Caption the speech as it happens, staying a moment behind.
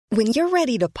When you're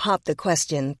ready to pop the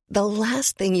question, the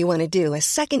last thing you want to do is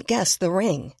second-guess the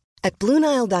ring. At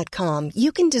BlueNile.com,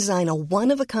 you can design a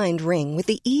one-of-a-kind ring with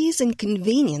the ease and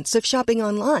convenience of shopping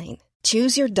online.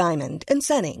 Choose your diamond and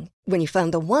setting. When you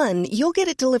find the one, you'll get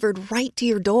it delivered right to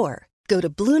your door. Go to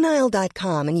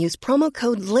BlueNile.com and use promo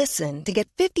code LISTEN to get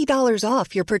 $50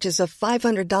 off your purchase of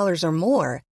 $500 or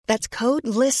more. That's code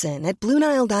LISTEN at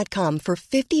BlueNile.com for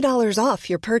 $50 off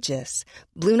your purchase.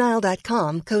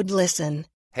 BlueNile.com, code LISTEN.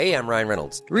 Hey, I'm Ryan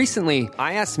Reynolds. Recently,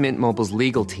 I asked Mint Mobile's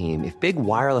legal team if big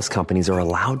wireless companies are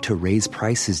allowed to raise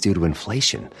prices due to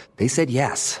inflation. They said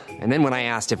yes. And then when I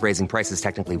asked if raising prices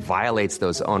technically violates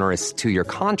those onerous two-year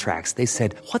contracts, they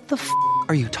said, "What the f***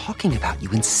 are you talking about,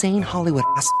 you insane Hollywood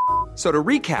ass?" So to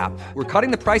recap, we're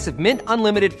cutting the price of Mint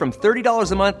Unlimited from $30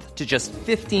 a month to just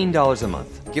 $15 a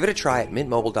month. Give it a try at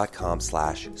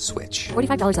mintmobile.com/switch.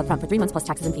 $45 up front for 3 months plus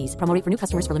taxes and fees. Promo rate for new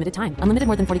customers for limited time. Unlimited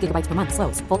more than 40 gigabytes per month.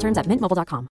 Slows full terms at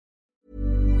mintmobile.com.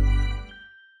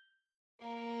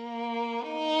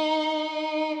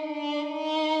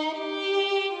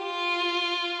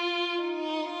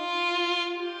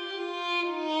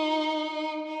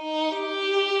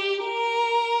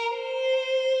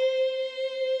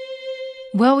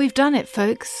 Well, we've done it,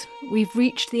 folks. We've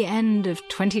reached the end of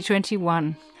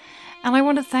 2021. And I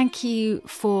want to thank you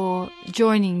for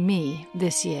joining me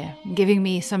this year, giving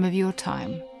me some of your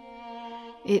time.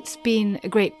 It's been a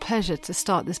great pleasure to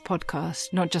start this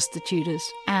podcast, not just the Tudors,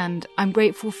 and I'm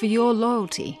grateful for your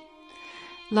loyalty.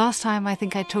 Last time, I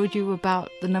think I told you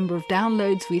about the number of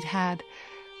downloads we'd had.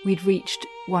 We'd reached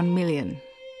 1 million.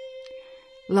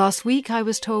 Last week, I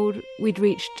was told we'd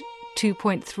reached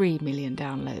 2.3 million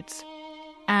downloads.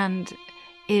 And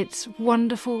it's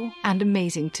wonderful and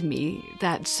amazing to me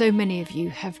that so many of you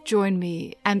have joined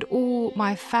me and all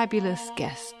my fabulous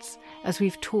guests as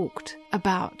we've talked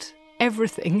about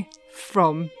everything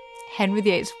from Henry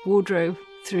VIII's wardrobe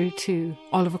through to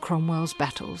Oliver Cromwell's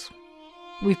battles.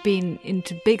 We've been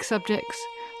into big subjects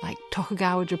like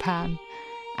Tokugawa Japan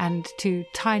and to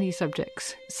tiny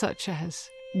subjects such as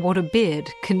what a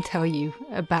beard can tell you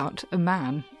about a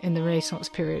man in the Renaissance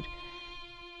period.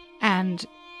 And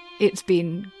it's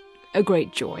been a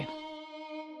great joy.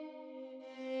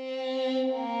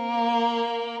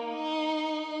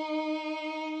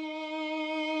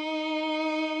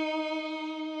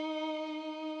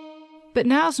 But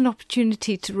now's an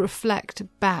opportunity to reflect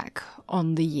back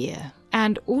on the year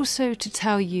and also to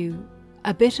tell you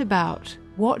a bit about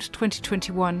what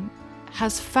 2021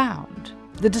 has found,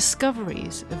 the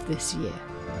discoveries of this year.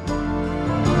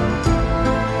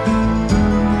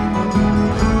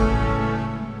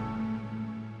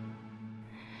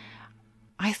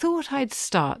 I thought I'd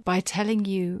start by telling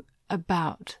you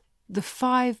about the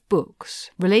 5 books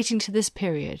relating to this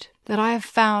period that I have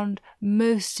found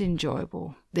most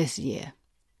enjoyable this year.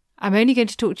 I'm only going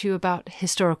to talk to you about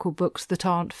historical books that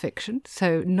aren't fiction,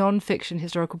 so non-fiction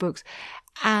historical books,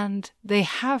 and they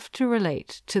have to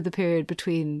relate to the period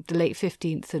between the late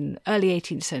 15th and early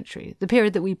 18th century, the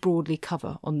period that we broadly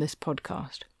cover on this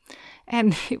podcast.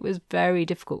 And it was very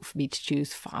difficult for me to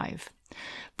choose 5,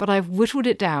 but I've whittled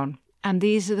it down. And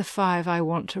these are the 5 I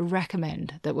want to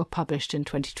recommend that were published in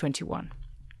 2021.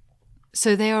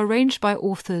 So they are arranged by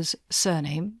author's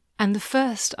surname. And the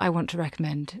first I want to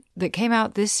recommend that came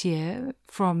out this year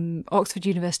from Oxford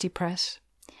University Press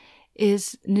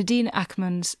is Nadine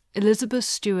Ackerman's Elizabeth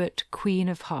Stuart, Queen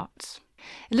of Hearts.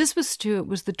 Elizabeth Stuart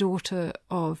was the daughter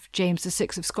of James VI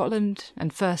of Scotland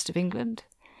and First of England.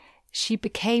 She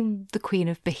became the Queen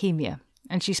of Bohemia,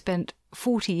 and she spent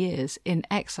 40 years in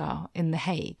exile in The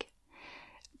Hague.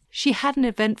 She had an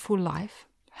eventful life.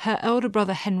 Her elder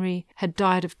brother Henry had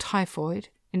died of typhoid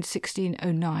in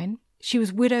 1609. She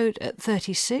was widowed at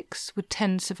 36 with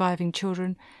 10 surviving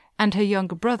children, and her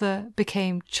younger brother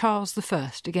became Charles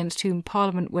I, against whom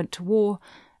Parliament went to war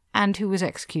and who was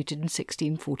executed in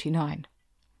 1649.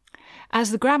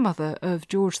 As the grandmother of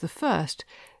George I,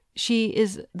 she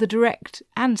is the direct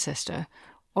ancestor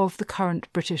of the current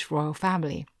British royal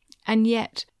family, and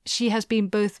yet she has been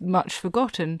both much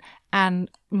forgotten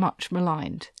and much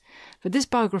maligned. But this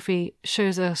biography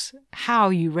shows us how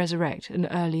you resurrect an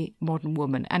early modern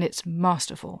woman, and it's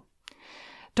masterful.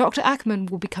 Dr. Ackerman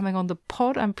will be coming on the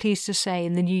pod, I'm pleased to say,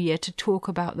 in the new year to talk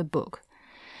about the book.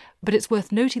 But it's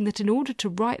worth noting that in order to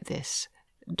write this,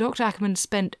 Dr. Ackerman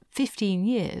spent 15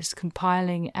 years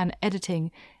compiling and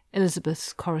editing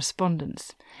Elizabeth's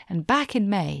correspondence. And back in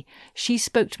May, she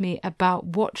spoke to me about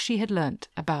what she had learnt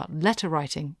about letter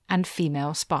writing and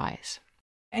female spies.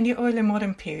 In the early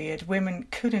modern period, women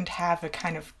couldn't have a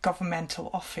kind of governmental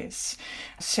office.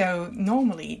 So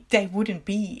normally they wouldn't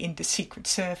be in the Secret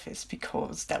Service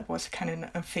because that was kind of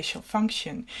an official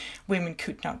function women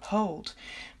could not hold.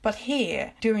 But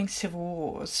here, during civil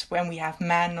wars, when we have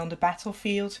men on the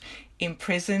battlefield,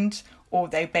 imprisoned, or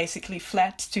they basically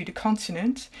fled to the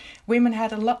continent, women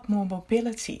had a lot more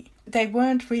mobility. They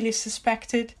weren't really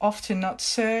suspected, often not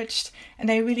searched, and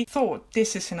they really thought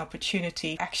this is an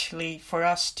opportunity actually for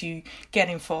us to get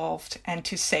involved and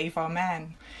to save our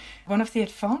men. One of the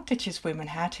advantages women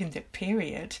had in the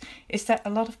period is that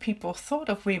a lot of people thought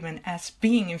of women as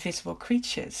being invisible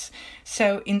creatures.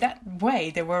 So in that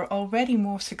way, they were already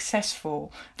more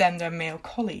successful than their male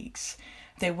colleagues.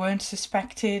 They weren't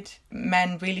suspected.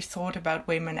 Men really thought about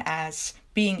women as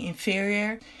being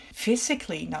inferior,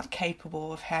 physically not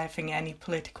capable of having any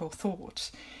political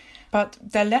thoughts. But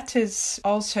their letters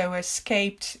also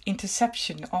escaped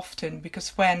interception often, because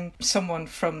when someone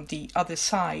from the other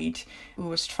side who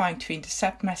was trying to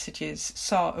intercept messages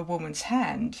saw a woman's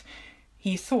hand,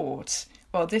 he thought,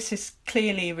 well, this is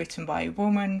clearly written by a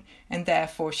woman, and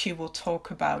therefore she will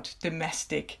talk about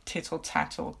domestic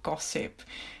tittle-tattle gossip.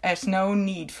 There's no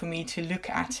need for me to look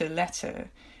at a letter.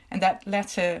 And that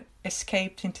letter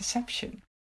escaped interception.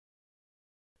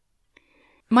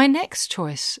 My next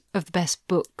choice of the best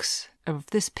books of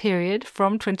this period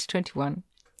from 2021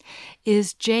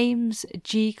 is James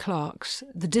G. Clark's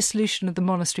The Dissolution of the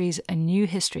Monasteries, A New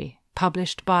History,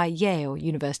 published by Yale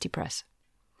University Press.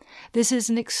 This is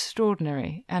an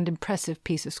extraordinary and impressive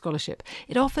piece of scholarship.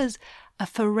 It offers a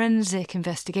forensic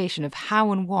investigation of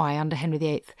how and why, under Henry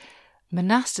VIII,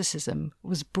 monasticism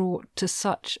was brought to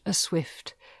such a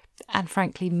swift and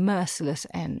frankly merciless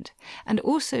end, and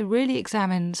also really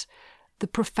examines the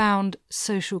profound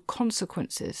social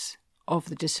consequences of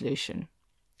the dissolution.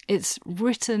 It's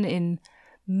written in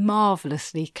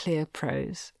marvellously clear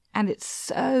prose, and it's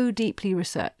so deeply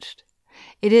researched.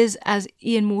 It is, as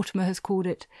Ian Mortimer has called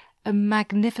it, a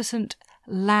magnificent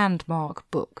landmark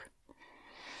book.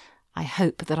 I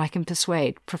hope that I can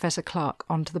persuade Professor Clark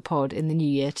onto the pod in the new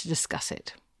year to discuss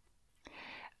it.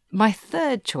 My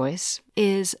third choice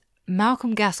is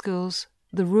Malcolm Gaskell's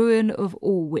The Ruin of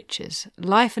All Witches,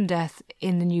 Life and Death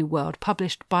in the New World,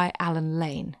 published by Alan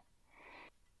Lane.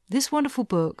 This wonderful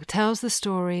book tells the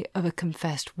story of a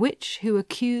confessed witch who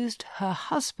accused her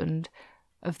husband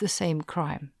of the same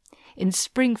crime in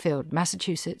Springfield,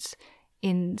 Massachusetts,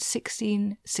 in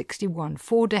 1661,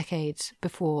 4 decades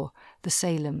before the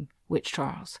Salem witch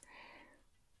trials.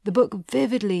 The book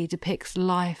vividly depicts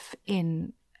life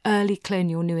in early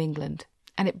colonial New England,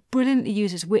 and it brilliantly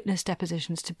uses witness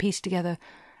depositions to piece together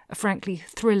a frankly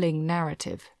thrilling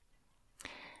narrative.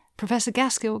 Professor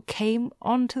Gaskell came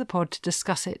onto the pod to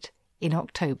discuss it in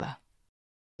October.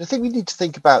 I think we need to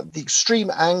think about the extreme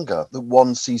anger that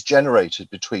one sees generated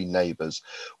between neighbours,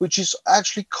 which is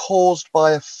actually caused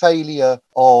by a failure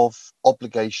of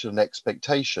obligation and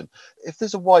expectation. If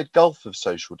there's a wide gulf of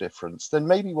social difference, then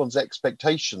maybe one's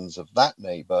expectations of that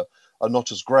neighbour are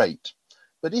not as great.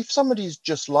 But if somebody's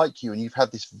just like you and you've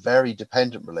had this very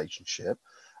dependent relationship,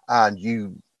 and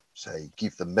you say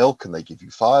give them milk and they give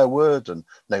you firewood and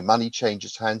no money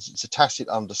changes hands, it's a tacit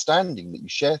understanding that you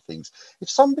share things. If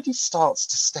somebody starts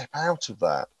to step out of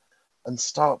that and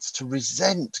starts to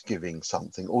resent giving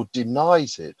something, or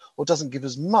denies it, or doesn't give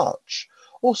as much,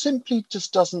 or simply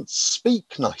just doesn't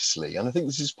speak nicely, and I think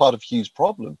this is part of Hugh's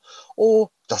problem,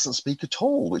 or doesn't speak at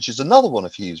all, which is another one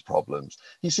of Hugh's problems.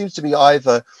 He seems to be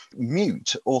either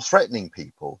mute or threatening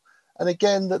people. And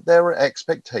again, that there are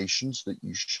expectations that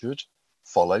you should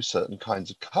follow certain kinds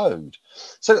of code.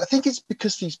 So I think it's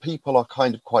because these people are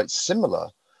kind of quite similar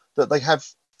that they have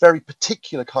very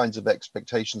particular kinds of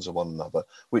expectations of one another,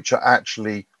 which are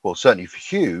actually, well, certainly for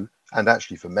Hugh and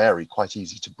actually for Mary, quite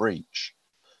easy to breach.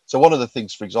 So one of the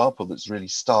things, for example, that really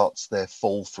starts their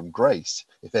fall from grace,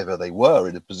 if ever they were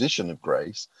in a position of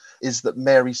grace, is that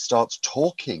Mary starts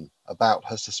talking about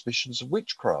her suspicions of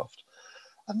witchcraft.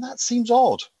 And that seems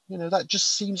odd. You know, that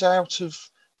just seems out of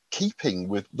keeping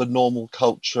with the normal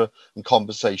culture and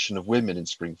conversation of women in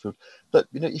Springfield. That,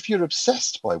 you know, if you're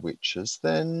obsessed by witches,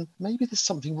 then maybe there's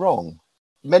something wrong.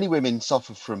 Many women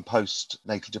suffer from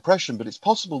postnatal depression, but it's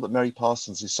possible that Mary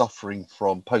Parsons is suffering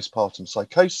from postpartum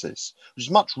psychosis, which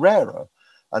is much rarer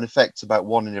and affects about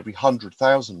 1 in every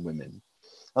 100,000 women.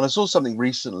 And I saw something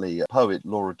recently, a poet,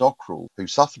 Laura Dockrell, who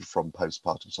suffered from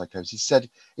postpartum psychosis, said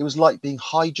it was like being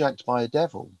hijacked by a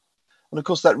devil. And of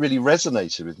course, that really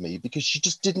resonated with me because she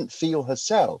just didn't feel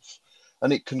herself.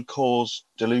 And it can cause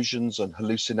delusions and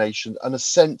hallucinations and a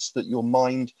sense that your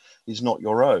mind is not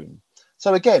your own.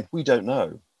 So again, we don't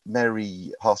know.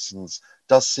 Mary Parsons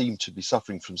does seem to be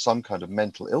suffering from some kind of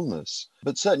mental illness.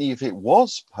 But certainly if it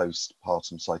was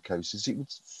postpartum psychosis, it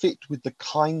would fit with the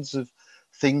kinds of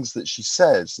things that she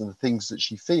says and the things that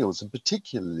she feels, and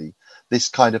particularly this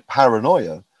kind of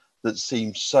paranoia that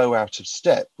seems so out of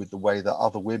step with the way that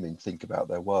other women think about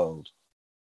their world.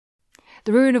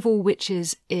 The Ruin of All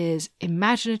Witches is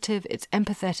imaginative, it's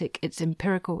empathetic, it's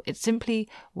empirical, it's simply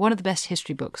one of the best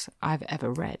history books I've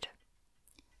ever read.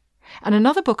 And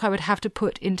another book I would have to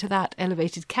put into that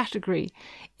elevated category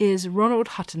is Ronald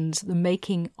Hutton's The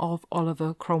Making of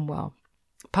Oliver Cromwell,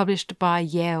 published by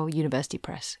Yale University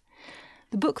Press.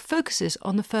 The book focuses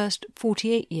on the first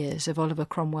 48 years of Oliver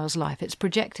Cromwell's life. It's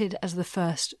projected as the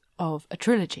first of a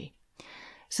trilogy.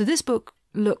 So this book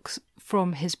looks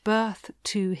from his birth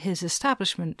to his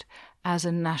establishment as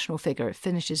a national figure. It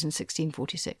finishes in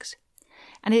 1646.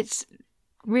 And it's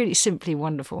really simply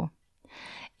wonderful.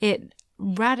 It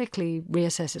radically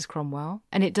reassesses Cromwell,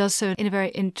 and it does so in a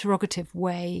very interrogative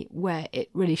way where it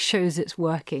really shows its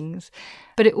workings,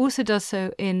 but it also does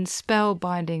so in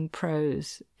spellbinding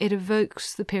prose. It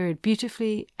evokes the period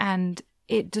beautifully, and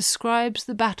it describes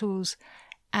the battles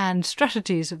and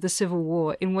strategies of the Civil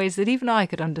War in ways that even I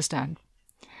could understand.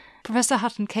 Professor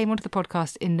Hutton came onto the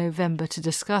podcast in November to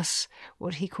discuss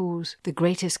what he calls the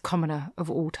greatest commoner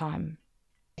of all time.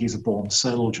 He's a born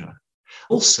soldier.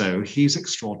 Also, he's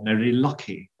extraordinarily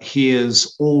lucky. He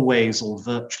is always, or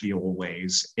virtually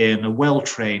always, in a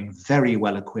well-trained, very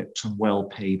well-equipped and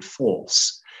well-paid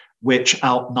force, which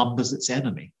outnumbers its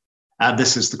enemy. And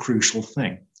this is the crucial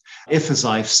thing. If, as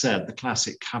I've said, the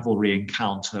classic cavalry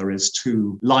encounter is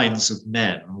two lines of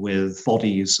men with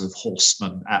bodies of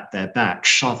horsemen at their back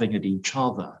shoving at each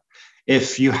other,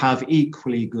 if you have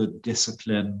equally good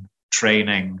discipline,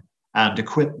 training, and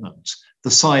equipment, the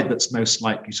side that's most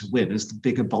likely to win is the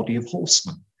bigger body of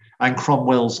horsemen. And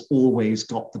Cromwell's always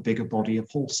got the bigger body of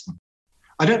horsemen.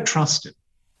 I don't trust him.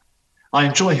 I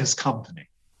enjoy his company.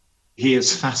 He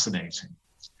is fascinating.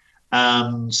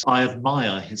 And I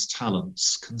admire his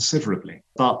talents considerably.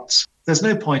 But there's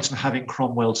no point in having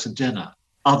Cromwell to dinner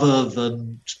other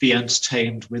than to be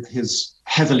entertained with his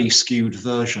heavily skewed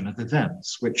version of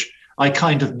events, which I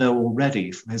kind of know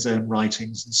already from his own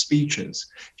writings and speeches.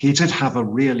 He did have a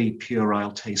really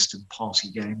puerile taste in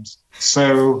party games.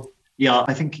 So, yeah,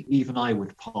 I think even I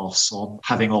would pass on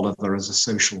having Oliver as a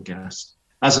social guest.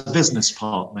 As a business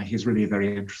partner, he's really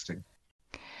very interesting.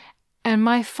 And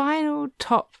my final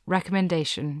top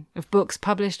recommendation of books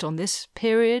published on this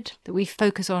period that we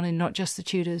focus on in Not Just the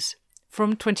Tudors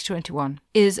from 2021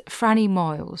 is Franny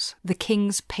Moyle's The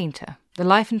King's Painter, The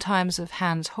Life and Times of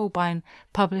Hans Holbein,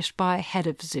 published by Head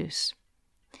of Zeus.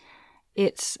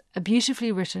 It's a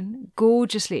beautifully written,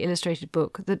 gorgeously illustrated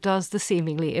book that does the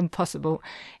seemingly impossible.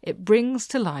 It brings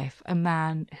to life a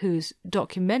man whose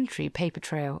documentary paper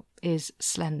trail is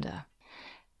slender.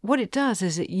 What it does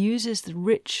is it uses the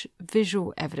rich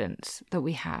visual evidence that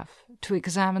we have to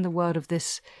examine the world of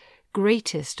this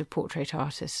greatest of portrait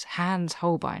artists, Hans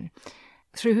Holbein,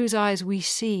 through whose eyes we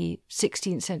see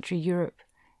 16th century Europe,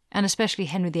 and especially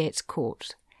Henry VIII's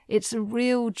court. It's a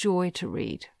real joy to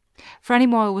read. Franny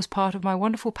Moyle was part of my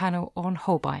wonderful panel on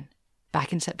Holbein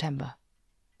back in September.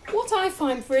 What I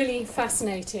find really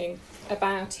fascinating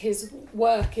about his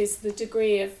work is the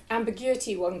degree of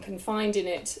ambiguity one can find in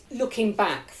it, looking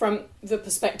back from the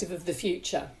perspective of the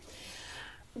future.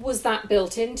 Was that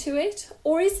built into it?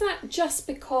 Or is that just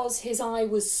because his eye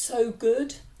was so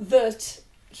good that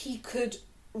he could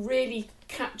really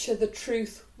capture the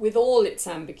truth with all its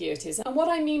ambiguities? And what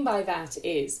I mean by that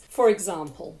is, for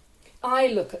example, I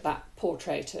look at that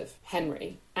portrait of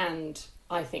Henry and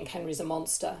I think Henry's a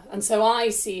monster. And so I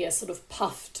see a sort of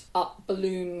puffed up,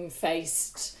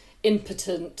 balloon-faced,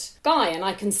 impotent guy, and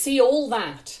I can see all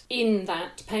that in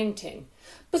that painting.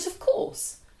 But of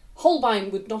course,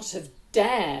 Holbein would not have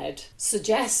dared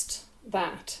suggest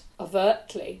that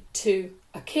overtly to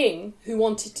a king who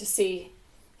wanted to see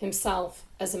himself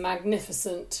as a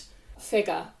magnificent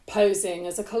figure posing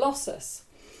as a colossus.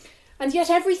 And yet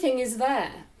everything is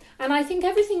there. And I think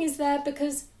everything is there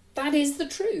because that is the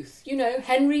truth. You know,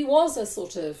 Henry was a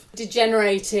sort of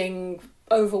degenerating,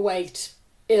 overweight,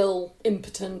 ill,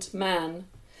 impotent man,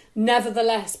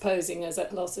 nevertheless posing as a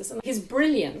colossus. And his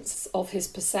brilliance of his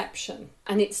perception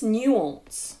and its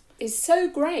nuance is so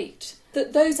great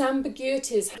that those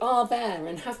ambiguities are there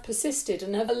and have persisted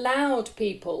and have allowed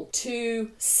people to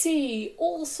see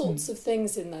all sorts of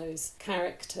things in those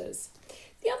characters.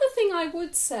 The other thing I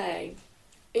would say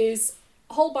is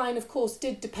Holbein, of course,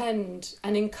 did depend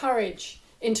and encourage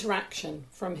interaction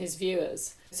from his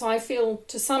viewers. So I feel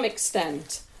to some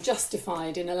extent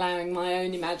justified in allowing my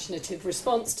own imaginative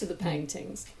response to the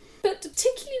paintings. But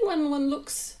particularly when one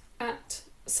looks at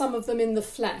some of them in the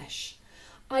flesh,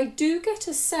 I do get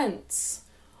a sense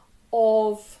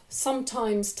of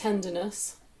sometimes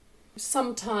tenderness,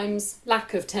 sometimes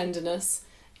lack of tenderness.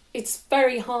 It's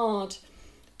very hard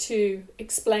to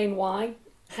explain why,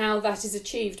 how that is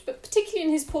achieved, but particularly in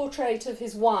his portrait of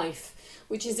his wife,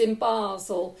 which is in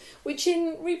Basel, which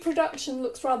in reproduction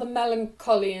looks rather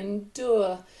melancholy and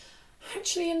dour.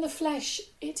 Actually, in the flesh,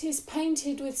 it is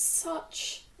painted with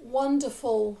such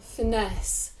wonderful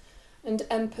finesse and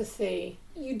empathy.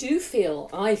 You do feel,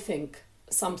 I think,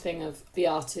 something of the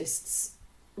artist's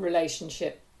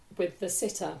relationship with the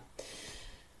sitter.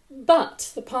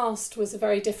 But the past was a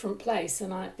very different place,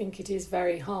 and I think it is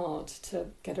very hard to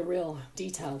get a real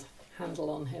detailed handle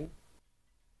on him.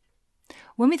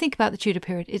 When we think about the Tudor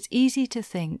period, it's easy to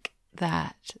think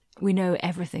that we know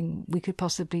everything we could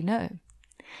possibly know,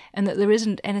 and that there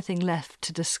isn't anything left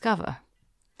to discover.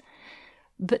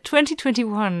 But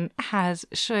 2021 has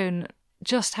shown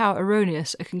just how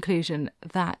erroneous a conclusion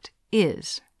that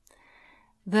is.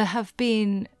 There have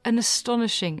been an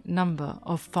astonishing number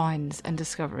of finds and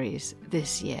discoveries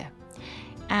this year,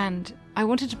 and I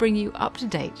wanted to bring you up to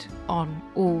date on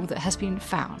all that has been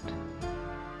found.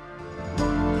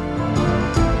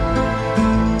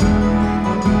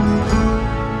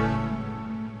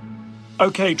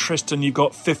 Okay, Tristan, you've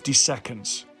got 50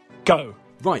 seconds. Go.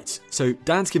 Right, so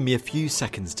Dan's given me a few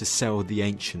seconds to sell the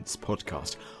Ancients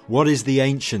podcast. What is the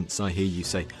Ancients, I hear you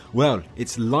say? Well,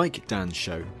 it's like Dan's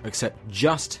show, except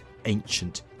just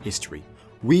ancient history.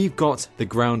 We've got the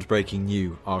groundbreaking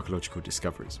new archaeological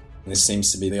discoveries. This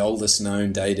seems to be the oldest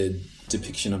known dated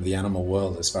depiction of the animal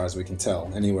world, as far as we can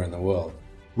tell, anywhere in the world.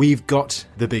 We've got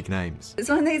the big names. It's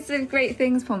one of those great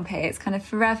things, Pompeii. It's kind of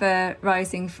forever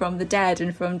rising from the dead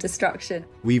and from destruction.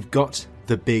 We've got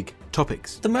the big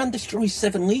topics. The man destroys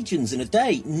 7 legions in a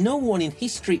day. No one in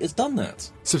history has done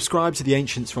that. Subscribe to the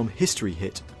Ancients from History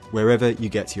Hit, wherever you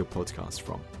get your podcast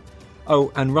from.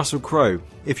 Oh, and Russell Crowe,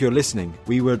 if you're listening,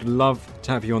 we would love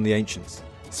to have you on the Ancients.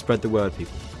 Spread the word,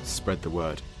 people. Spread the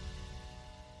word.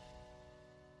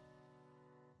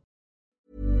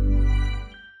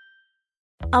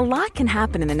 A lot can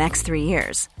happen in the next 3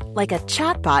 years. Like a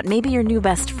chatbot may be your new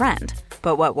best friend.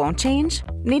 But what won't change?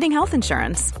 Needing health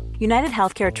insurance. United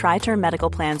Healthcare Tri-Term Medical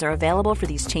Plans are available for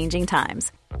these changing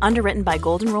times. Underwritten by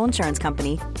Golden Rule Insurance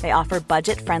Company, they offer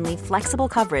budget-friendly, flexible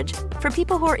coverage for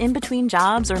people who are in between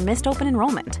jobs or missed open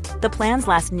enrollment. The plans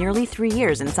last nearly 3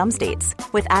 years in some states,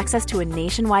 with access to a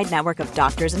nationwide network of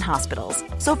doctors and hospitals.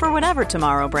 So for whatever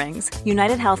tomorrow brings,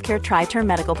 United Healthcare Tri-Term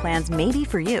Medical Plans may be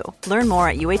for you. Learn more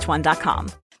at uh1.com.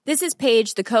 This is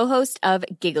Paige, the co-host of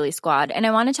Giggly Squad, and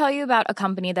I want to tell you about a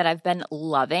company that I've been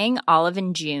loving, Olive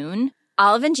 & June.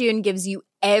 Olive & June gives you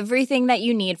everything that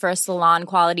you need for a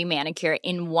salon-quality manicure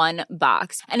in one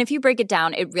box. And if you break it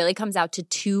down, it really comes out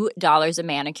to $2 a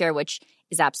manicure, which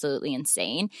is absolutely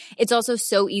insane. It's also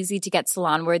so easy to get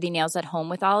salon-worthy nails at home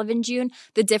with Olive & June.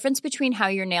 The difference between how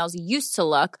your nails used to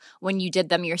look when you did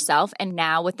them yourself and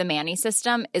now with the Mani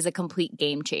system is a complete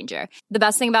game changer. The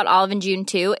best thing about Olive & June,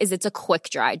 too, is it's a quick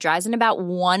dry. Dries in about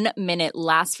 1 minute,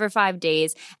 lasts for 5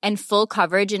 days, and full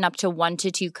coverage in up to 1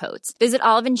 to 2 coats. Visit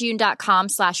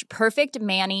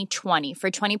oliveandjune.com/perfectmani20 for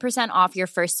 20% off your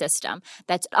first system.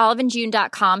 That's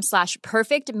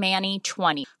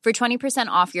oliveandjune.com/perfectmani20 for 20%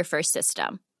 off your first system.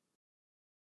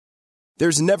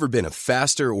 There's never been a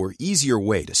faster or easier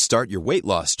way to start your weight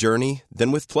loss journey than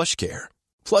with PlushCare.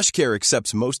 PlushCare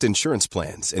accepts most insurance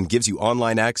plans and gives you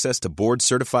online access to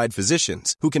board-certified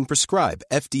physicians who can prescribe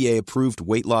FDA-approved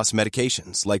weight loss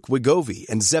medications like Wegovy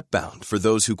and Zepbound for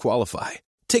those who qualify.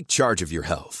 Take charge of your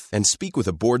health and speak with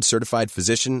a board-certified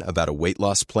physician about a weight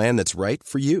loss plan that's right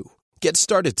for you. Get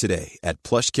started today at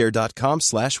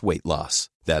plushcare.com/weightloss.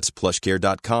 That's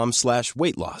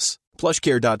plushcare.com/weightloss.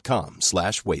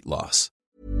 plushcare.com/weightloss.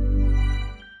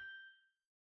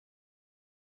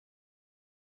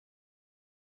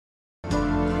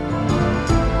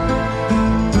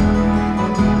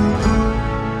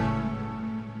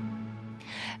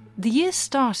 The year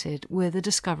started with a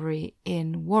discovery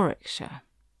in Warwickshire.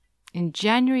 In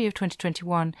January of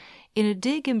 2021, in a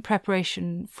dig in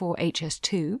preparation for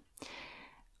HS2,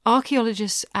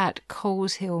 archaeologists at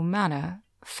Coleshill Manor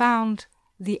found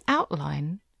the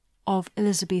outline of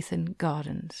Elizabethan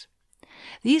gardens.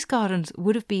 These gardens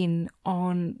would have been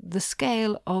on the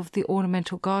scale of the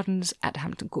ornamental gardens at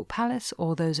Hampton Court Palace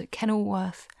or those at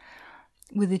Kenilworth,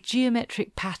 with a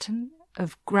geometric pattern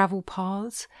of gravel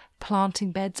paths,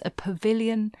 planting beds, a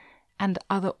pavilion and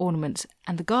other ornaments,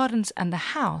 and the gardens and the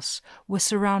house were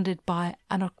surrounded by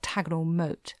an octagonal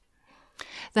moat.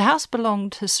 The house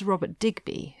belonged to Sir Robert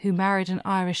Digby, who married an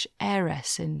Irish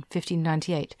heiress in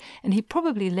 1598, and he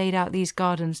probably laid out these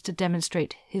gardens to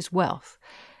demonstrate his wealth.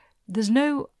 There's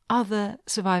no other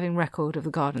surviving record of the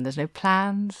garden. There's no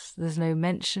plans, there's no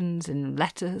mentions in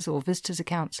letters or visitors'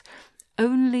 accounts.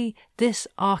 Only this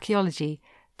archaeology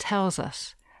tells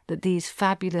us that these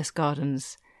fabulous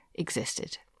gardens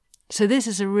existed. So this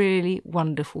is a really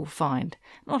wonderful find.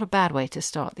 Not a bad way to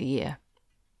start the year.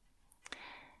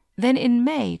 Then in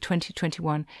May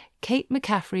 2021, Kate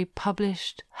McCaffrey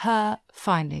published her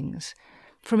findings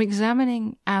from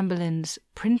examining Anne Boleyn's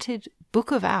printed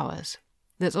Book of Hours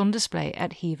that's on display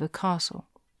at Hever Castle.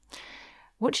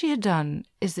 What she had done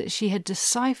is that she had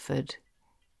deciphered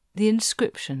the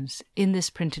inscriptions in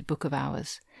this printed Book of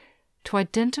Hours to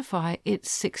identify its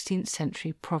 16th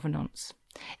century provenance,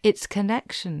 its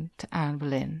connection to Anne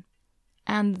Boleyn,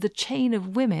 and the chain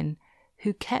of women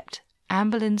who kept Anne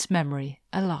Boleyn's memory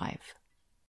alive.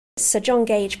 Sir John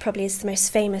Gage probably is the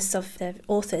most famous of the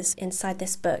authors inside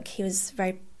this book. He was a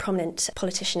very prominent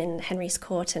politician in Henry's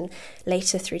court and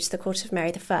later through to the court of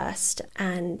Mary I.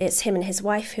 And it's him and his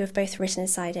wife who have both written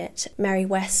inside it. Mary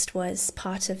West was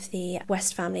part of the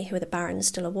West family, who were the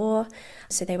Barons de la Warr,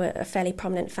 so they were a fairly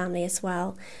prominent family as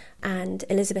well. And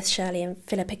Elizabeth Shirley and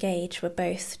Philippa Gage were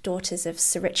both daughters of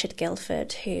Sir Richard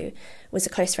Guildford, who was a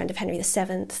close friend of Henry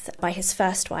VII by his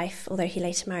first wife, although he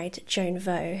later married Joan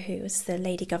Vaux, who was the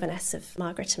lady governess of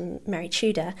Margaret and Mary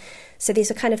Tudor. So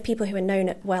these are kind of people who were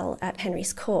known well at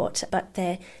Henry's court, but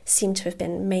they seem to have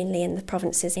been mainly in the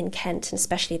provinces in Kent, and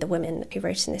especially the women who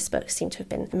wrote in this book seem to have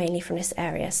been mainly from this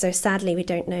area. So sadly, we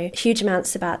don't know huge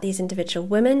amounts about these individual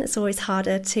women. It's always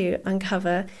harder to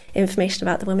uncover information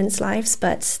about the women's lives,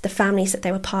 but the families that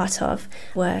they were part of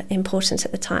were important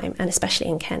at the time, and especially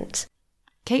in Kent.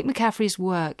 Kate McCaffrey's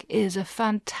work is a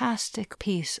fantastic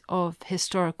piece of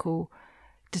historical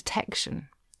detection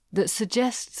that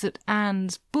suggests that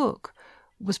Anne's book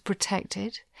was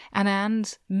protected and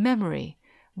Anne's memory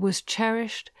was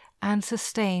cherished and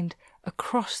sustained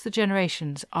across the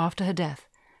generations after her death,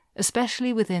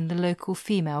 especially within the local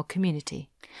female community.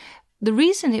 The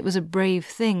reason it was a brave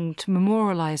thing to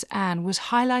memorialise Anne was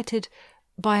highlighted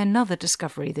by another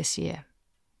discovery this year.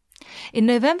 In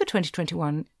November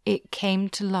 2021, it came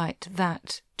to light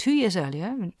that 2 years earlier,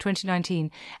 in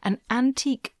 2019, an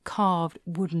antique carved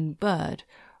wooden bird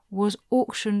was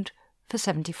auctioned for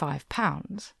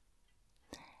 £75.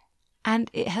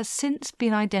 And it has since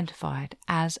been identified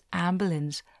as Anne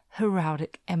Boleyn's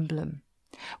heraldic emblem,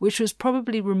 which was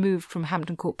probably removed from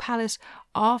Hampton Court Palace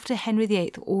after Henry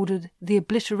VIII ordered the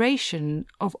obliteration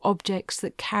of objects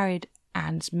that carried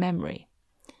Anne's memory,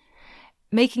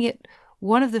 making it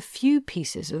one of the few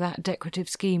pieces of that decorative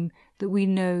scheme that we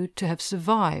know to have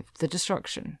survived the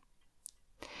destruction.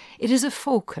 It is a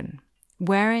falcon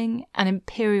wearing an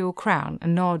imperial crown, a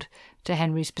nod to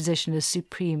Henry's position as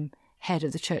supreme head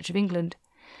of the Church of England,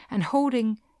 and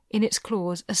holding in its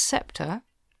claws a sceptre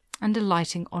and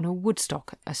alighting on a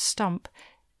woodstock, a stump,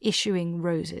 issuing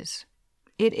roses.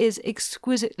 It is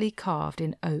exquisitely carved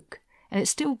in oak, and it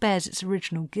still bears its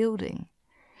original gilding.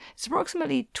 It's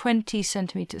approximately 20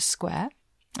 centimetres square,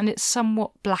 and it's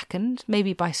somewhat blackened,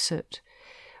 maybe by soot,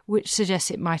 which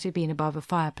suggests it might have been above a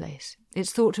fireplace.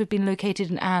 It's thought to have been located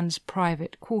in Anne's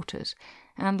private quarters,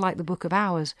 and, like the Book of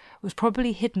Hours, was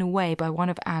probably hidden away by one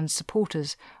of Anne's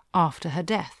supporters after her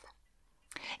death.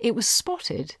 It was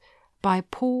spotted by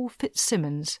Paul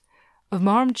Fitzsimmons of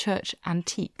Marham Church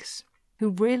Antiques, who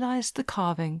realised the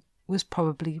carving was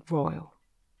probably royal.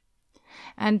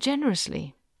 And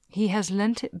generously, he has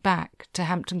lent it back to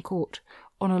Hampton Court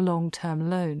on a long-term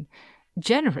loan.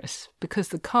 Generous because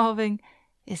the carving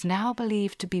is now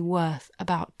believed to be worth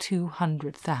about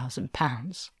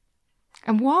 £200,000.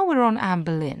 And while we're on Anne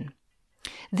Boleyn,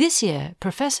 this year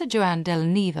Professor Joanne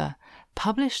Delaneva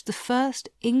published the first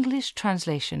English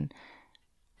translation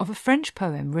of a French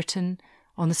poem written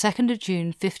on the 2nd of June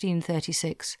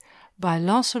 1536 by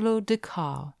Lancelot de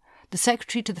Caux, the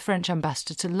secretary to the French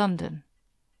ambassador to London.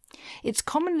 It's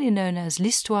commonly known as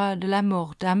l'histoire de la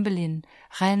mort d'Anne Boleyn,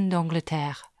 reine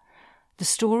d'Angleterre, the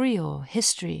story or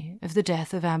history of the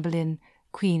death of Anne Boleyn,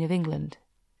 Queen of England.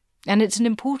 And it's an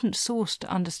important source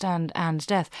to understand Anne's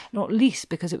death, not least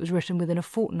because it was written within a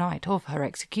fortnight of her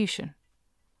execution.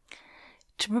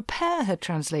 To prepare her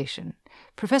translation,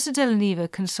 Professor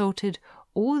Delaneva consulted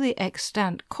all the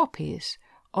extant copies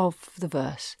of the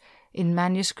verse in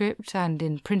manuscript and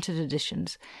in printed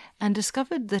editions, and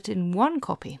discovered that in one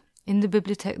copy, in the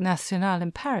Bibliothèque Nationale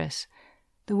in Paris,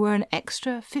 there were an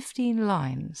extra 15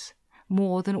 lines,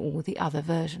 more than all the other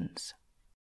versions.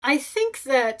 I think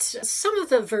that some of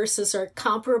the verses are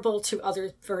comparable to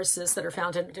other verses that are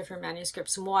found in different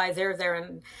manuscripts, and why they're there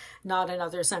and not in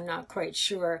others, I'm not quite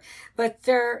sure. But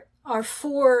there are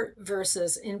 4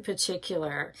 verses in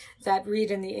particular that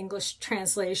read in the English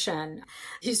translation.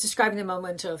 He's describing the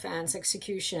moment of Anne's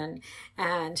execution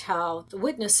and how the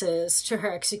witnesses to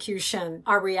her execution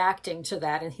are reacting to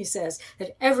that. And he says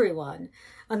that everyone,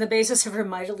 on the basis of her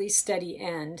mightily steady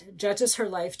end, judges her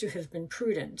life to have been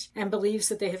prudent and believes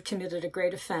that they have committed a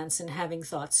great offense in having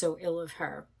thought so ill of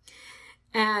her.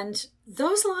 And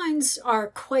those lines are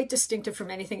quite distinctive from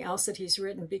anything else that he's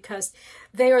written because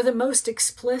they are the most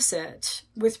explicit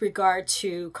with regard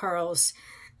to Carl's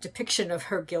depiction of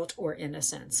her guilt or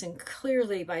innocence. And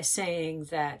clearly by saying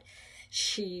that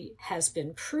she has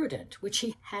been prudent, which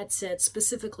he had said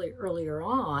specifically earlier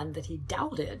on that he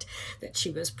doubted that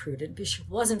she was prudent because she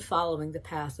wasn't following the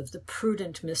path of the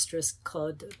prudent mistress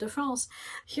Claude de France.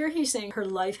 Here he's saying her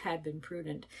life had been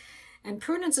prudent. And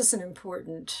prudence is an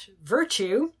important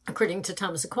virtue. According to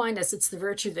Thomas Aquinas, it's the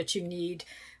virtue that you need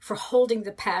for holding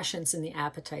the passions and the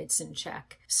appetites in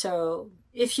check. So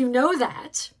if you know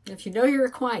that, if you know your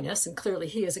Aquinas, and clearly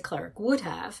he as a cleric would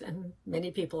have, and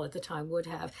many people at the time would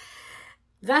have,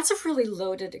 that's a really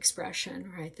loaded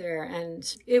expression right there.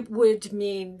 And it would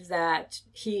mean that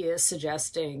he is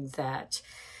suggesting that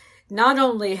not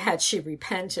only had she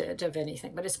repented of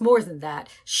anything, but it's more than that.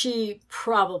 She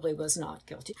probably was not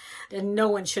guilty, and no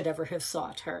one should ever have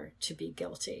thought her to be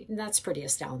guilty. And that's pretty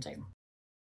astounding.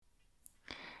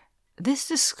 This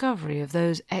discovery of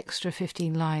those extra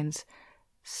 15 lines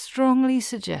strongly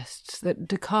suggests that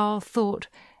de Carle thought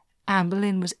Anne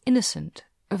Boleyn was innocent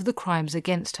of the crimes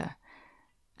against her,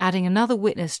 adding another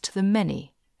witness to the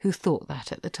many who thought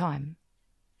that at the time.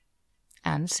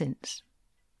 And since.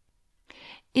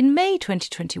 In May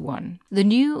 2021, the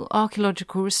new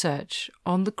archaeological research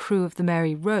on the crew of the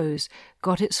Mary Rose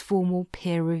got its formal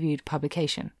peer-reviewed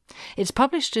publication. It's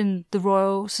published in the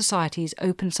Royal Society's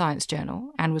Open Science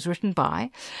Journal and was written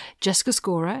by Jessica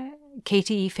Scora,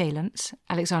 Katie E. Phalance,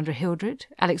 Alexandra Hildred,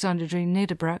 Alexandra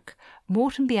Nedebroek,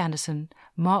 Morton B. Anderson,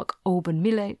 Mark Alban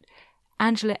Millet,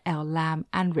 Angela L. Lamb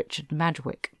and Richard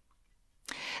Madgwick.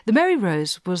 The Mary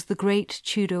Rose was the great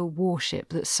Tudor warship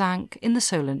that sank in the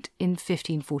Solent in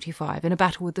 1545 in a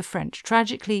battle with the French,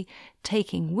 tragically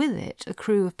taking with it a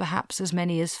crew of perhaps as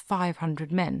many as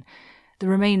 500 men. The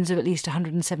remains of at least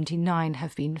 179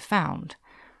 have been found.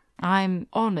 I'm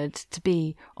honoured to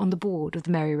be on the board of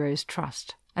the Mary Rose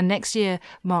Trust, and next year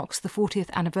marks the 40th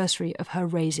anniversary of her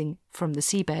raising from the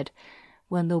seabed,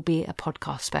 when there'll be a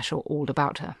podcast special all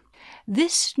about her.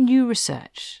 This new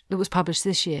research that was published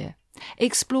this year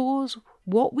explores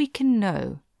what we can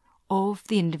know of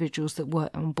the individuals that were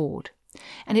on board,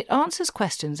 and it answers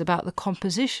questions about the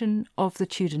composition of the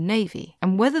Tudor Navy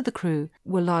and whether the crew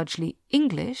were largely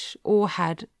English or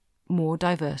had more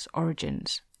diverse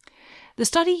origins. The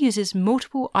study uses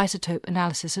multiple isotope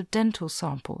analysis of dental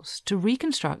samples to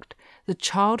reconstruct the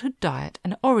childhood diet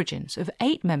and origins of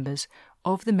 8 members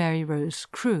of the Mary Rose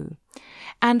crew,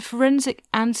 and forensic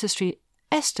ancestry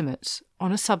estimates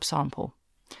on a subsample.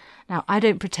 Now, I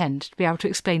don't pretend to be able to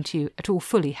explain to you at all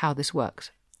fully how this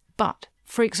works, but,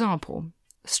 for example,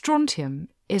 strontium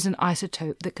is an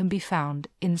isotope that can be found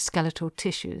in skeletal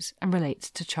tissues and relates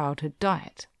to childhood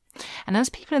diet. And as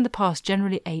people in the past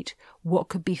generally ate what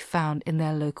could be found in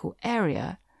their local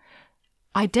area,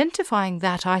 identifying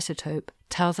that isotope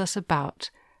tells us about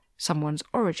someone's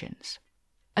origins.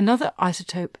 Another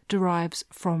isotope derives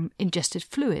from ingested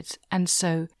fluids, and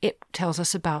so it tells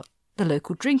us about the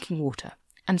local drinking water,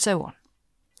 and so on.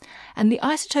 And the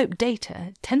isotope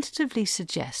data tentatively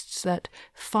suggests that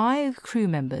 5 crew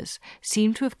members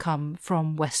seem to have come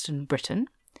from Western Britain,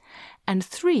 and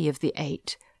 3 of the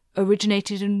 8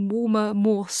 originated in warmer,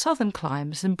 more southern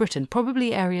climes than Britain,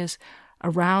 probably areas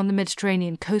around the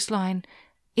Mediterranean coastline,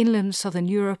 inland southern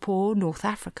Europe or North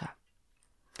Africa.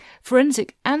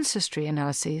 Forensic ancestry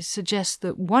analyses suggest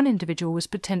that one individual was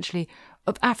potentially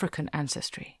of African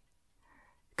ancestry.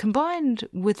 Combined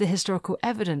with the historical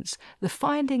evidence, the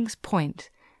findings point,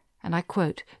 and I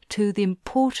quote, to the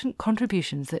important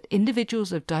contributions that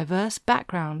individuals of diverse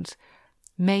backgrounds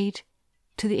made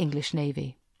to the English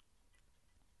Navy.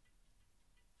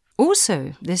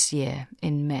 Also this year,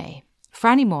 in May,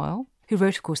 Franny Moyle, who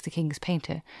wrote, of course, The King's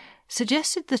Painter,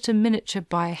 suggested that a miniature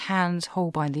by Hans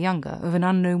Holbein the Younger of an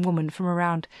unknown woman from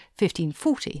around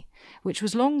 1540, which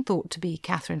was long thought to be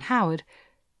Catherine Howard,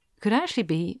 could actually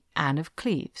be Anne of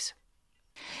Cleves.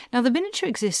 Now, the miniature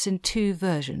exists in 2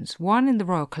 versions, one in the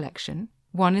Royal Collection,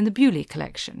 one in the Bewley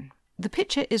Collection. The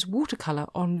picture is watercolour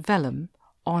on vellum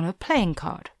on a playing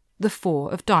card, the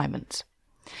 4 of diamonds.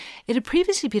 It had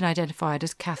previously been identified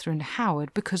as Catherine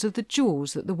Howard because of the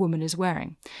jewels that the woman is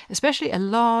wearing, especially a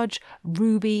large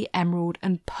ruby, emerald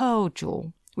and pearl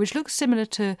jewel, which looks similar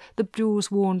to the jewels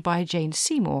worn by Jane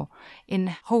Seymour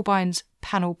in Holbein's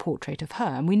panel portrait of her,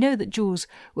 and we know that jewels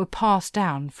were passed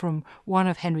down from one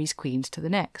of Henry's queens to the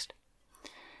next.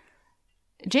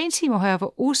 Jane Seymour, however,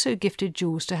 also gifted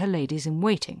jewels to her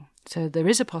ladies-in-waiting, so there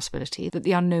is a possibility that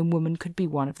the unknown woman could be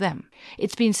one of them.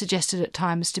 It's been suggested at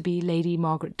times to be Lady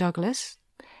Margaret Douglas,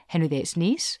 Henry VIII's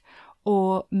niece,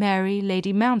 or Mary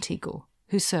Lady Mounteagle,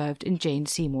 who served in Jane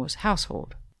Seymour's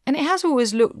household. And it has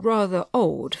always looked rather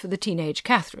old for the teenage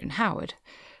Catherine Howard,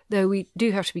 though we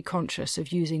do have to be conscious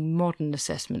of using modern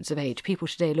assessments of age. People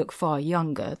today look far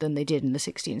younger than they did in the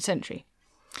 16th century.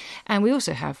 And we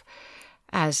also have,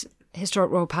 as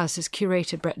Historic Royal Palace's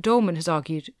curator Brett Dolman has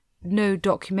argued, no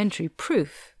documentary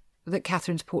proof that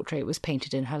Catherine's portrait was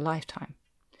painted in her lifetime.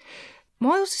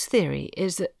 Miles' theory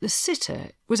is that the sitter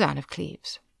was Anne of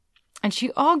Cleves, and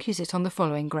she argues it on the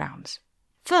following grounds.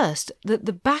 First, that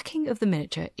the backing of the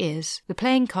miniature is the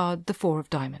playing card the Four of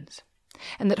Diamonds,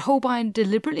 and that Holbein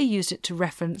deliberately used it to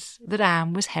reference that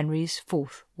Anne was Henry's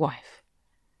fourth wife.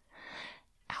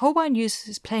 Holbein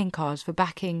uses playing cards for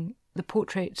backing the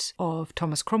portraits of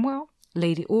Thomas Cromwell,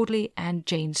 Lady Audley and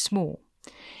Jane Small.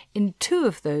 In two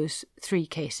of those three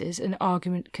cases, an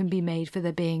argument can be made for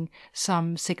there being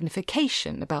some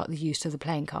signification about the use of the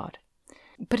playing card.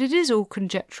 But it is all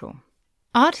conjectural.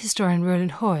 Art historian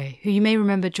Roland Hoy, who you may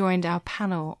remember joined our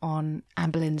panel on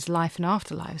Anne Boleyn's Life and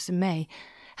Afterlives in May,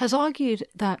 has argued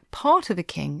that part of the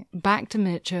king backed a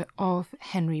miniature of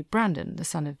Henry Brandon, the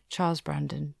son of Charles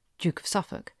Brandon, Duke of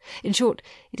Suffolk. In short,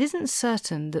 it isn't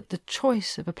certain that the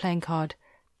choice of a playing card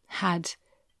had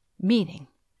meaning,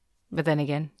 but then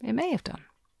again, it may have done.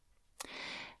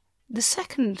 The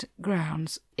second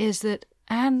grounds is that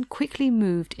Anne quickly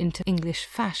moved into English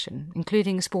fashion,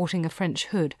 including sporting a French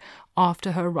hood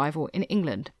after her arrival in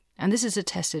England, and this is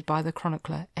attested by the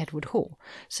chronicler Edward Hall,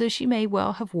 so she may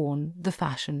well have worn the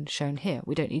fashion shown here.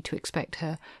 We don't need to expect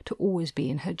her to always be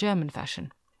in her German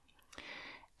fashion.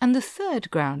 And the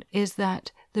third ground is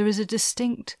that there is a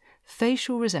distinct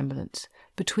facial resemblance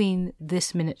between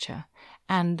this miniature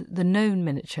and the known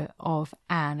miniature of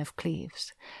Anne of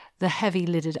Cleves. The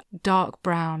heavy-lidded dark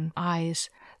brown eyes,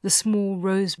 the small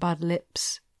rosebud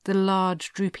lips, the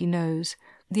large droopy nose.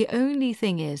 The only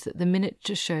thing is that the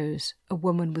miniature shows a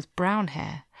woman with brown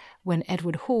hair, when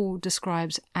Edward Hall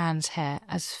describes Anne's hair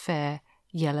as fair,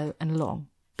 yellow and long.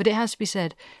 But it has to be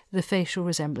said, the facial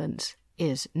resemblance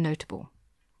is notable.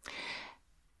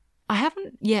 I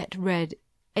haven't yet read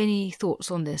any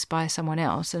thoughts on this by someone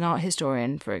else, an art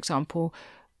historian, for example,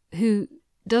 who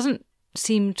doesn't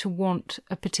seem to want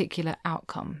a particular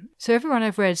outcome. So everyone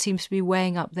I've read seems to be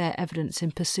weighing up their evidence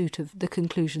in pursuit of the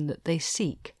conclusion that they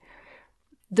seek.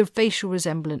 The facial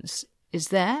resemblance is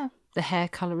there, the hair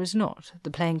colour is not.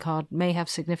 The playing card may have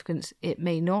significance, it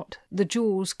may not. The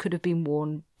jewels could have been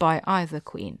worn by either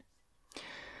queen.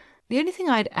 The only thing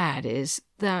I'd add is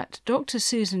that Dr.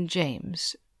 Susan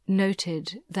James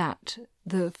noted that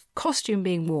the costume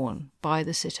being worn by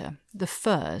the sitter, the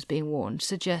furs being worn,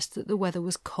 suggests that the weather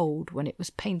was cold when it was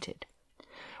painted,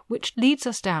 which leads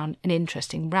us down an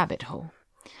interesting rabbit hole,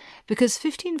 because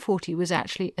 1540 was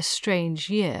actually a strange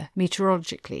year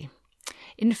meteorologically.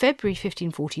 In February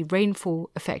 1540,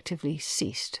 rainfall effectively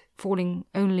ceased, falling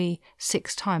only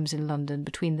 6 times in London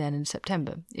between then and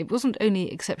September. It wasn't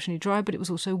only exceptionally dry, but it was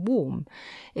also warm.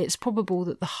 It's probable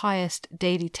that the highest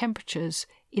daily temperatures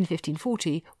in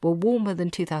 1540 were warmer than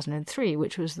 2003,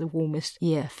 which was the warmest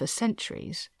year for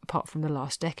centuries, apart from the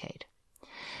last decade.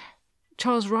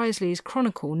 Charles Wriothesley's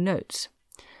Chronicle notes,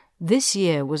 "This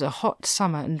year was a hot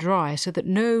summer and dry, so that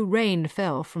no rain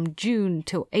fell from June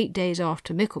till 8 days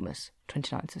after Michaelmas,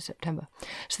 29th of September,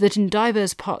 so that in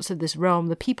divers parts of this realm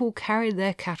the people carried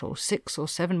their cattle 6 or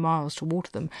 7 miles to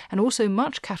water them, and also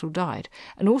much cattle died,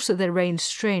 and also there reigned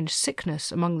strange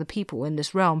sickness among the people in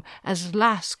this realm, as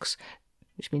lasks,"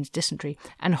 which means dysentery,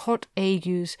 "and hot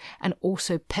agues, and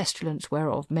also pestilence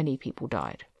whereof many people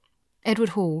died." Edward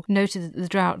Hall noted that the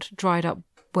drought dried up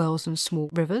wells and small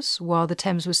rivers, while the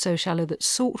Thames was so shallow that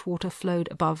salt water flowed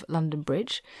above London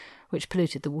Bridge, which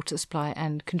polluted the water supply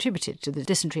and contributed to the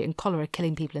dysentery and cholera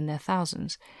killing people in their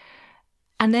thousands.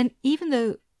 And then, even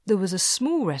though there was a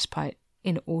small respite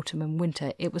in autumn and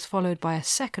winter, it was followed by a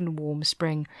second warm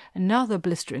spring, another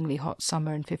blisteringly hot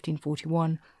summer in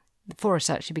 1541. The forests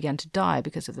actually began to die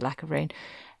because of the lack of rain.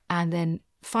 And then,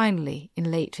 finally, in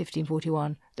late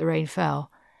 1541, the rain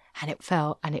fell, and it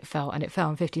fell, and it fell, and it fell,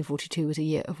 and 1542 was a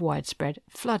year of widespread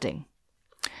flooding.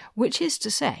 Which is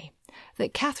to say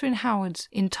that Catherine Howard's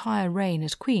entire reign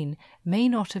as queen may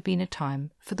not have been a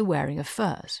time for the wearing of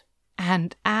furs,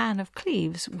 and Anne of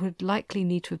Cleves would likely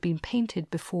need to have been painted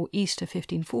before Easter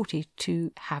 1540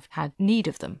 to have had need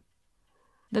of them.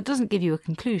 That doesn't give you a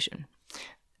conclusion.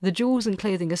 The jewels and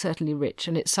clothing are certainly rich,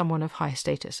 and it's someone of high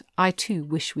status. I too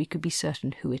wish we could be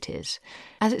certain who it is.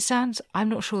 As it stands, I'm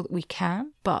not sure that we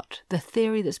can, but the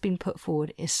theory that's been put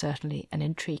forward is certainly an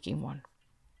intriguing one.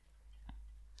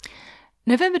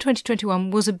 November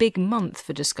 2021 was a big month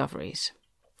for discoveries.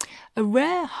 A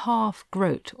rare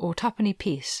half-groat or twopenny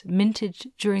piece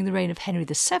minted during the reign of Henry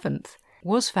VII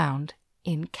was found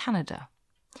in Canada.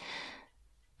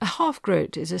 A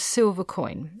half-groat is a silver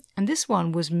coin, and this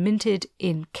one was minted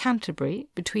in Canterbury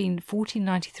between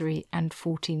 1493 and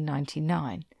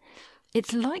 1499.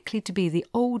 It's likely to be the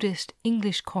oldest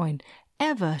English coin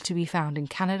ever to be found in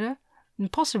Canada,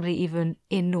 and possibly even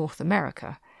in North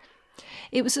America.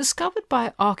 It was discovered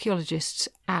by archaeologists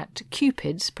at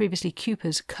Cupid's, previously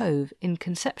Cooper's Cove, in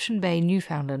Conception Bay,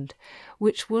 Newfoundland,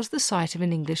 which was the site of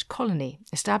an English colony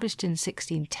established in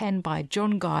 1610 by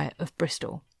John Guy of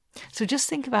Bristol. So just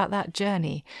think about that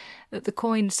journey, that the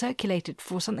coin circulated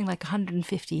for something like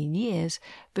 115 years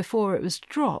before it was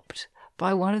dropped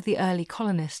by one of the early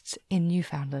colonists in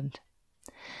Newfoundland.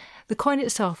 The coin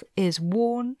itself is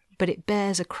worn, but it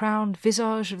bears a crowned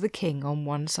visage of the king on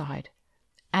one side,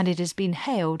 and it has been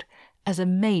hailed as a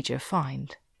major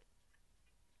find.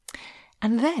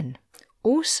 And then,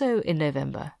 also in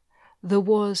November, there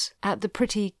was, at the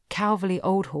pretty Calverley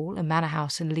Old Hall, a manor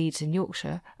house in Leeds in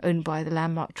Yorkshire, owned by the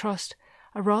Landmark Trust,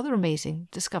 a rather amazing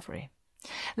discovery.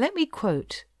 Let me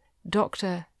quote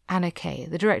Dr. Anna Kay,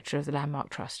 the director of the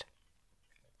Landmark Trust.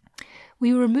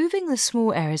 "We were removing the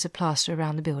small areas of plaster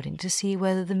around the building to see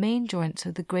whether the main joints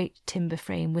of the great timber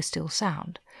frame were still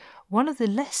sound. One of the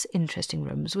less interesting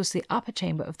rooms was the upper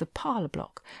chamber of the parlour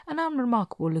block, an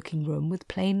unremarkable-looking room with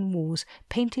plain walls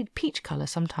painted peach colour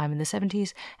sometime in the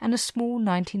 70s and a small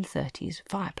 1930s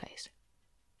fireplace.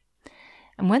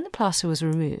 And when the plaster was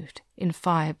removed in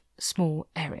 5 small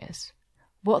areas,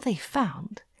 what they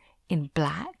found in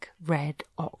black, red,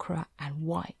 ochre and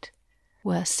white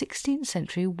were 16th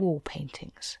century wall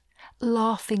paintings,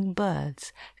 laughing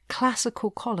birds, classical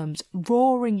columns,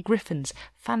 roaring griffins,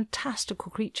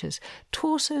 fantastical creatures,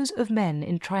 torsos of men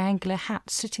in triangular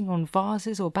hats sitting on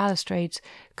vases or balustrades,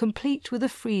 complete with a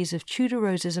frieze of Tudor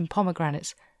roses and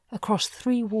pomegranates across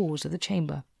 3 walls of the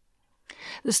chamber.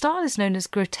 The style is known as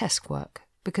grotesque work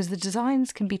because the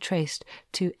designs can be traced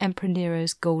to Emperor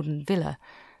Nero's Golden Villa.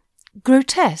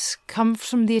 Grotesque comes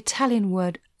from the Italian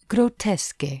word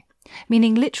grotesche,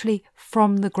 meaning literally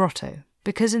from the grotto,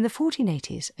 because in the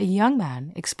 1480s a young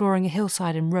man exploring a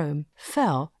hillside in Rome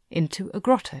fell into a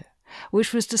grotto,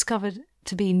 which was discovered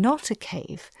to be not a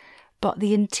cave, but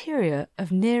the interior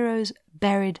of Nero's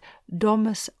buried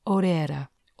Domus Aurea,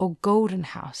 or Golden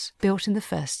House, built in the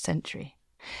 1st century.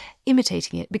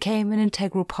 Imitating it became an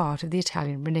integral part of the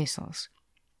Italian Renaissance,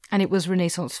 and it was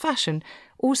Renaissance fashion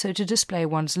also to display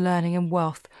one's learning and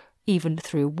wealth even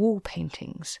through wall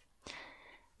paintings.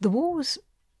 The walls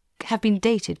have been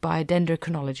dated by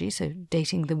dendrochronology, so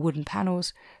dating the wooden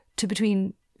panels, to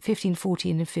between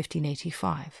 1540 and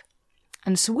 1585.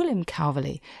 And Sir William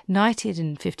Calverley, knighted in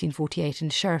 1548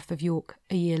 and Sheriff of York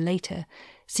a year later,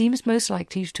 seems most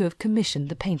likely to have commissioned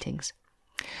the paintings.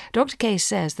 Dr. Kay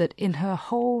says that in her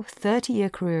whole 30-year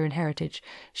career in heritage,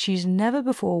 she's never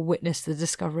before witnessed the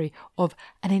discovery of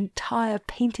an entire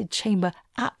painted chamber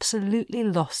absolutely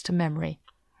lost to memory.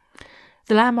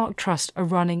 The Landmark Trust are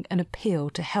running an appeal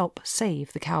to help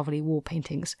save the Calverley wall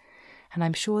paintings, and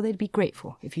I'm sure they'd be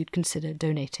grateful if you'd consider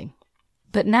donating.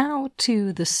 But now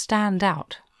to the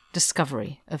standout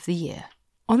discovery of the year.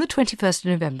 On the 21st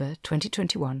of November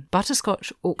 2021,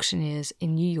 Butterscotch auctioneers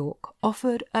in New York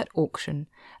offered at auction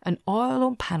an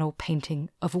oil-on-panel painting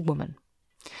of a woman.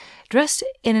 Dressed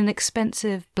in an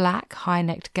expensive black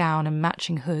high-necked gown and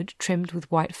matching hood trimmed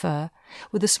with white fur,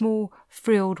 with a small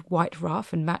frilled white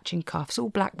ruff and matching cuffs, all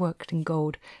black worked in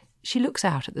gold, she looks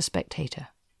out at the spectator.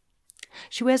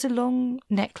 She wears a long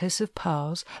necklace of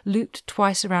pearls, looped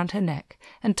twice around her neck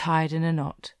and tied in a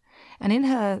knot, and in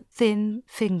her thin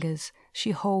fingers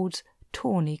she holds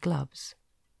tawny gloves.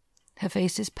 Her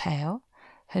face is pale,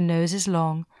 her nose is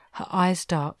long, her eyes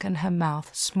dark, and her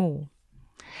mouth small.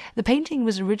 The painting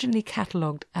was originally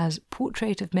catalogued as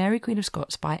Portrait of Mary Queen of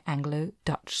Scots by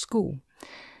Anglo-Dutch School.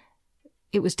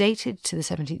 It was dated to the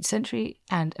 17th century,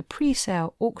 and a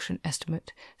pre-sale auction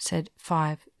estimate said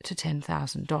 $5,000 to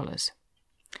 $10,000.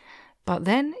 But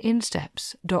then in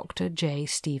steps Dr. J.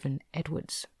 Stephen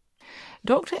Edwards.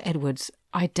 Dr. Edwards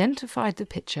identified the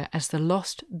picture as the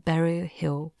Lost Burial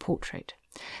Hill portrait,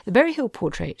 The Berry Hill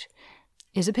portrait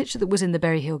is a picture that was in the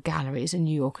Berry Hill galleries in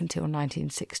New York until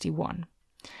 1961,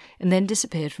 and then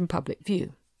disappeared from public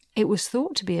view. It was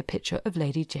thought to be a picture of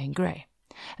Lady Jane Grey.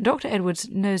 And Dr. Edwards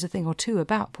knows a thing or two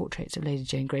about portraits of Lady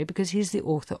Jane Grey because he's the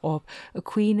author of A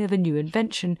Queen of a New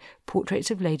Invention,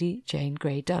 Portraits of Lady Jane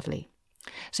Grey Dudley.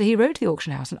 So he wrote to the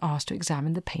auction house and asked to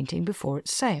examine the painting before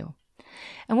its sale.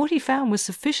 And what he found was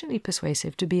sufficiently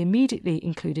persuasive to be immediately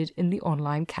included in the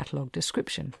online catalogue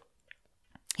description.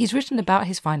 He's written about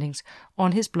his findings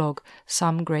on his blog,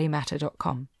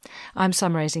 somegreymatter.com. I'm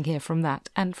summarising here from that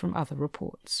and from other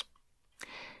reports.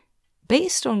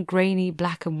 Based on grainy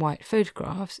black and white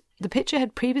photographs, the picture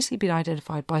had previously been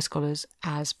identified by scholars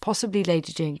as possibly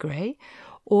Lady Jane Grey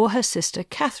or her sister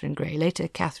Catherine Grey, later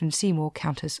Catherine Seymour,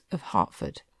 Countess of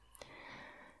Hertford.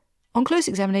 On close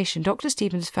examination, Dr.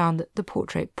 Stevens found that the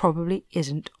portrait probably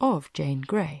isn't of Jane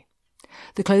Grey.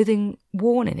 The clothing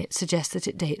worn in it suggests that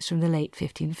it dates from the late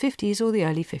 1550s or the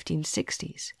early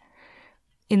 1560s.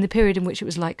 In the period in which it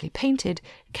was likely painted,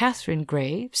 Catherine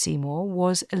Grey Seymour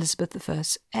was Elizabeth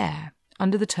I's heir,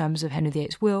 under the terms of Henry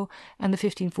VIII's will and the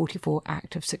 1544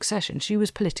 Act of Succession. She was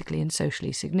politically and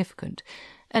socially significant,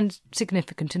 and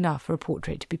significant enough for a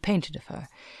portrait to be painted of her.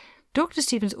 Dr.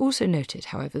 Stevens also noted,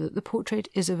 however, that the portrait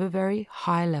is of a very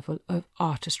high level of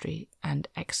artistry and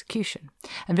execution,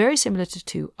 and very similar to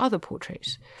two other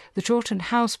portraits, the Chawton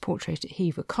House portrait at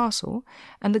Hever Castle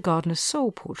and the Gardener's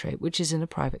Soul portrait, which is in a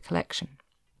private collection.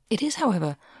 It is,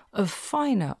 however, of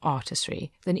finer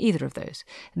artistry than either of those,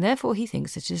 and therefore he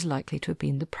thinks it is likely to have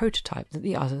been the prototype that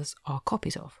the others are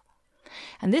copies of.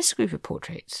 And this group of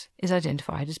portraits is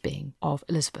identified as being of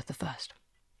Elizabeth I.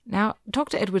 Now,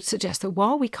 Dr. Edwards suggests that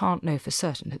while we can't know for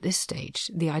certain at this stage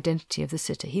the identity of the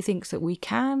sitter, he thinks that we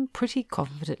can pretty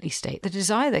confidently state that it is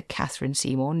either Catherine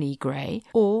Seymour née Grey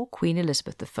or Queen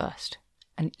Elizabeth I,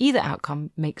 and either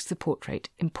outcome makes the portrait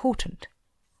important.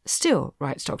 Still,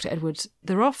 writes Dr. Edwards,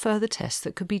 there are further tests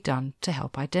that could be done to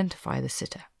help identify the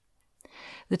sitter.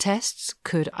 The tests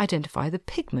could identify the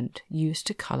pigment used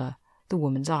to colour the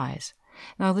woman's eyes.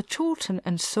 Now, the Chawton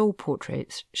and Soul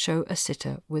portraits show a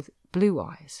sitter with blue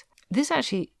eyes. This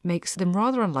actually makes them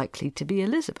rather unlikely to be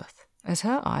Elizabeth, as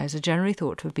her eyes are generally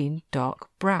thought to have been dark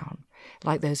brown,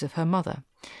 like those of her mother,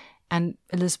 and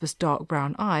Elizabeth's dark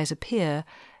brown eyes appear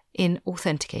in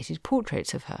authenticated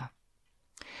portraits of her.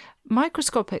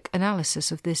 Microscopic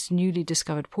analysis of this newly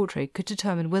discovered portrait could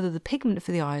determine whether the pigment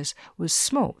for the eyes was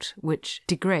smalt, which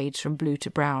degrades from blue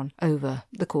to brown over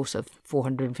the course of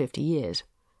 450 years.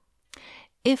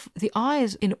 If the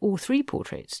eyes in all three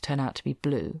portraits turn out to be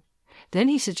blue, then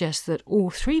he suggests that all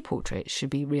three portraits should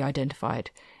be re-identified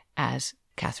as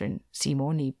Catherine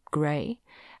Seymour née Grey,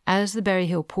 as the Berry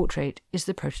Hill portrait is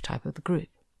the prototype of the group.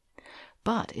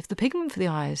 But if the pigment for the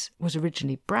eyes was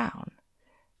originally brown,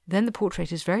 then the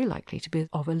portrait is very likely to be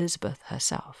of Elizabeth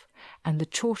herself, and the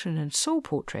Chawton and Soul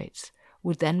portraits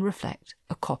would then reflect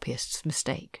a copyist's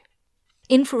mistake.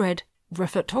 Infrared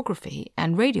reflectography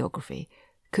and radiography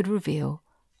could reveal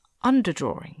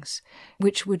underdrawings,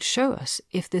 which would show us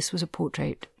if this was a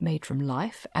portrait made from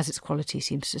life, as its quality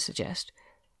seems to suggest,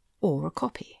 or a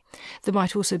copy. There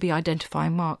might also be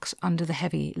identifying marks under the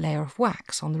heavy layer of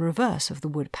wax on the reverse of the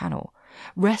wood panel.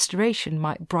 Restoration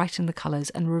might brighten the colours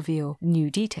and reveal new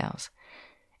details.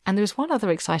 And there is one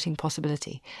other exciting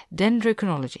possibility,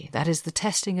 dendrochronology, that is the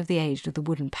testing of the age of the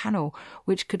wooden panel,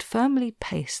 which could firmly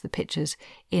place the pictures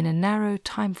in a narrow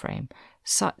time frame,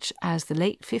 such as the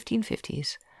late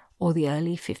 1550s or the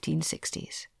early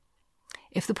 1560s.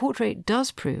 If the portrait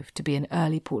does prove to be an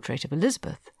early portrait of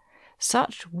Elizabeth,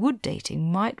 such wood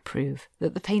dating might prove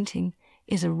that the painting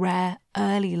is a rare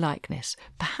early likeness,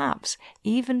 perhaps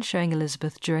even showing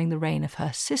Elizabeth during the reign of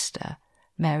her sister,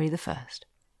 Mary I.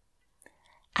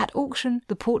 At auction,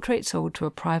 the portrait sold to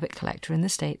a private collector in the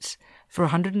States for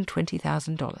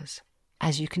 $120,000,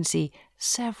 as you can see,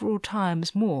 several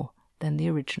times more than the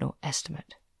original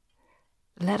estimate.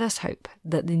 Let us hope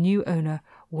that the new owner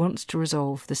wants to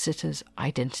resolve the sitter's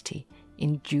identity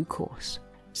in due course.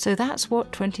 So that's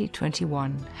what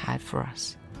 2021 had for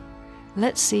us.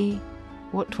 Let's see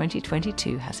what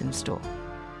 2022 has in store.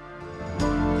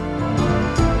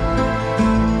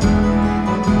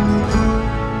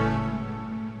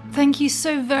 Thank you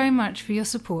so very much for your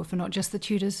support for Not Just the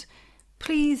Tudors.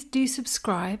 Please do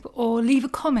subscribe or leave a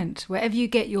comment wherever you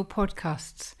get your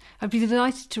podcasts. I'd be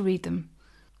delighted to read them.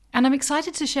 And I'm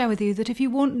excited to share with you that if you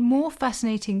want more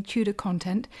fascinating Tudor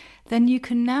content, then you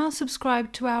can now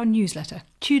subscribe to our newsletter,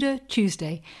 Tudor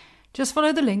Tuesday. Just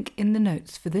follow the link in the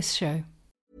notes for this show.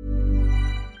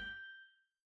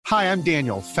 Hi, I'm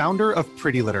Daniel, founder of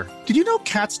Pretty Litter. Did you know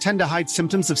cats tend to hide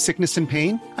symptoms of sickness and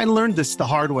pain? I learned this the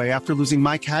hard way after losing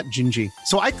my cat, Gingy.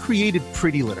 So I created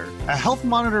Pretty Litter, a health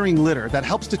monitoring litter that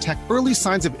helps detect early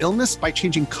signs of illness by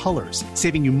changing colors,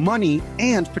 saving you money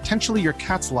and potentially your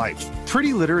cat's life.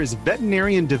 Pretty Litter is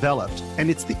veterinarian developed, and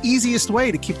it's the easiest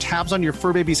way to keep tabs on your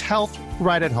fur baby's health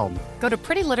right at home. Go to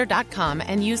prettylitter.com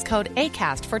and use code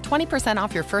ACAST for 20%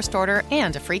 off your first order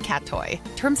and a free cat toy.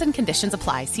 Terms and conditions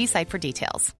apply. See site for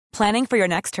details. Planning for your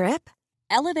next trip?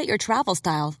 Elevate your travel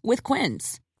style with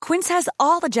Quince. Quince has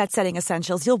all the jet-setting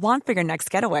essentials you'll want for your next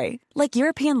getaway, like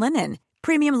European linen,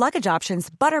 premium luggage options,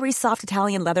 buttery soft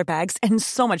Italian leather bags, and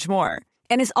so much more.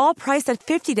 And is all priced at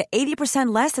 50 to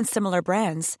 80% less than similar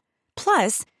brands.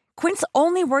 Plus, Quince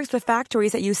only works with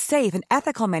factories that use safe and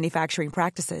ethical manufacturing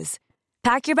practices.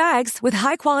 Pack your bags with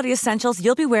high-quality essentials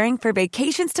you'll be wearing for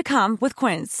vacations to come with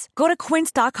Quince. Go to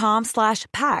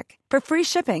quince.com/pack for free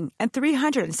shipping and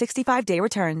 365-day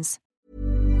returns.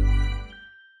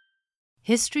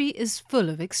 History is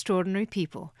full of extraordinary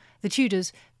people, the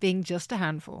Tudors being just a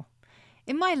handful.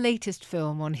 In my latest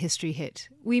film on History Hit,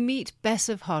 we meet Bess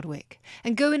of Hardwick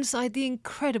and go inside the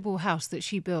incredible house that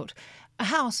she built, a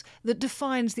house that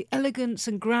defines the elegance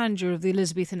and grandeur of the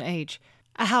Elizabethan age,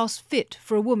 a house fit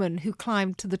for a woman who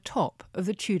climbed to the top of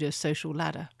the Tudor social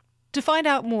ladder. To find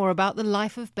out more about the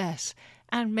life of Bess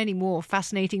and many more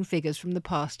fascinating figures from the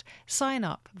past, sign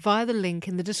up via the link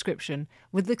in the description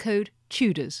with the code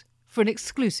TUDORS for an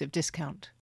exclusive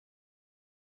discount.